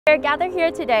We're gathered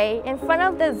here today in front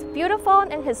of this beautiful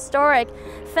and historic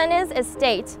Venice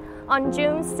estate on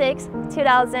June 6,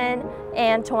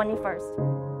 2021.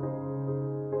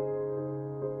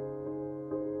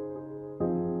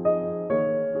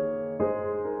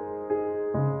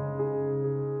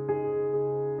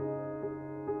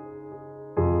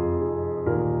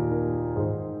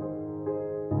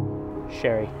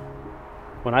 Sherry,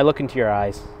 when I look into your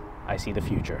eyes, I see the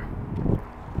future.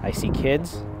 I see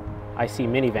kids, I see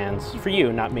minivans, for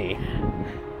you, not me.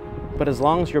 But as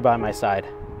long as you're by my side,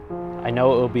 I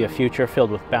know it will be a future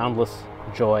filled with boundless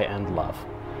joy and love.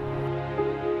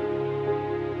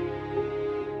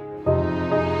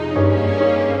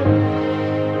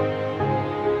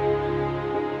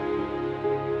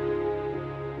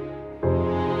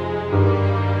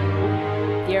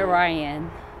 Dear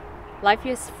Ryan, life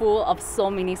is full of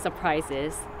so many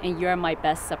surprises, and you're my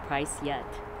best surprise yet.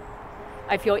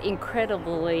 I feel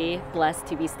incredibly blessed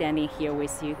to be standing here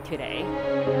with you today.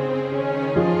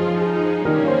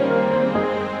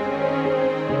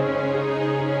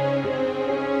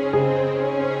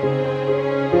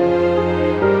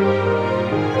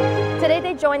 Today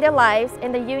they join their lives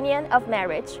in the union of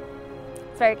marriage.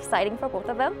 It's very exciting for both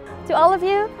of them. To all of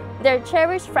you, their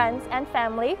cherished friends and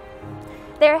family,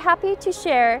 they are happy to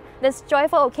share this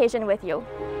joyful occasion with you.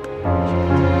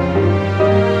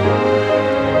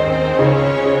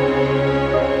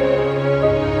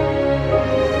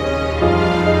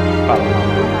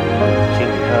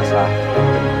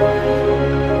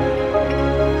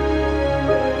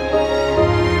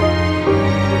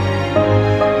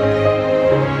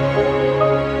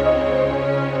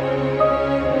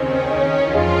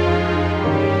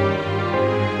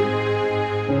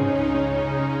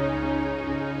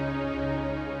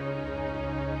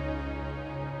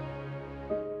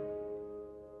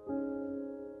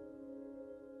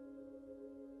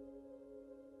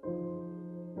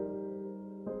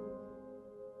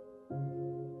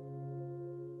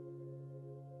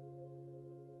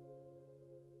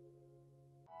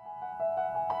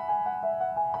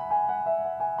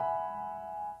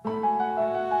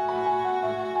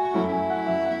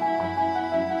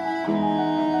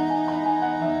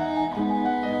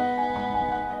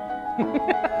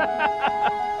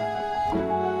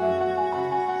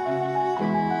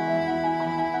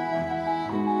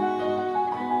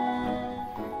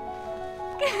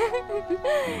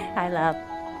 Hi, love.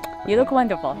 You look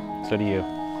wonderful. So do you.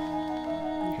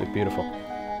 You look beautiful.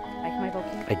 Like my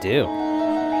bouquet? I do.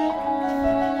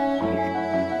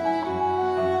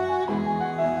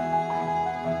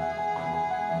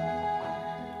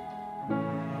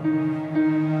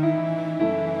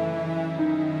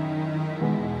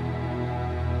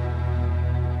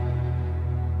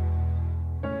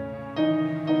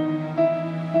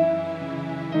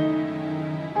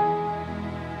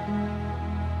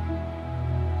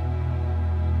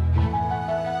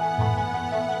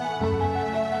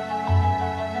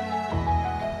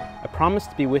 I promise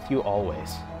to be with you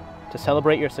always, to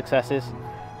celebrate your successes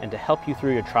and to help you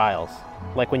through your trials,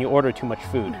 like when you order too much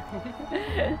food.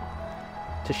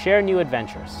 To share new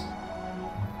adventures,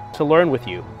 to learn with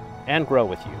you and grow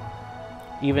with you,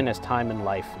 even as time and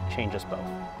life change us both.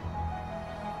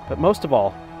 But most of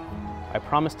all, I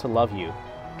promise to love you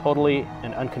totally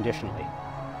and unconditionally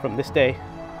from this day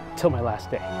till my last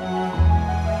day.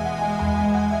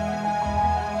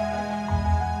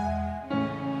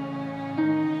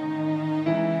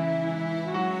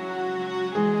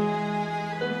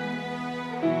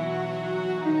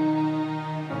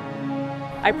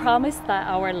 I promise that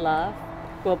our love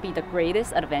will be the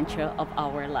greatest adventure of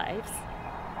our lives.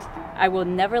 I will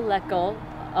never let go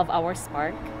of our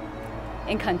spark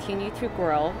and continue to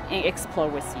grow and explore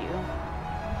with you.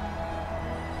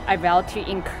 I vow to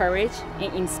encourage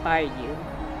and inspire you,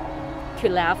 to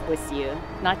laugh with you,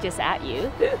 not just at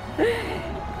you,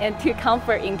 and to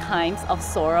comfort in times of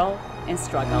sorrow and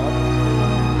struggle.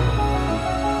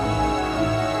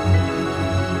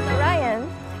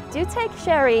 Do take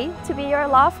Sherry to be your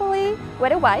lawfully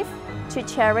wedded wife, to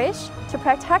cherish, to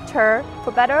protect her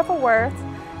for better or for worse,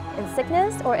 in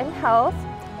sickness or in health,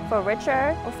 for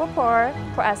richer or for poor,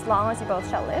 for as long as you both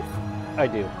shall live? I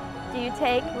do. Do you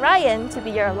take Ryan to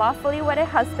be your lawfully wedded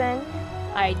husband?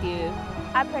 I do.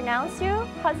 I pronounce you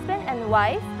husband and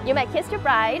wife. You may kiss your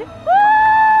bride. Woo!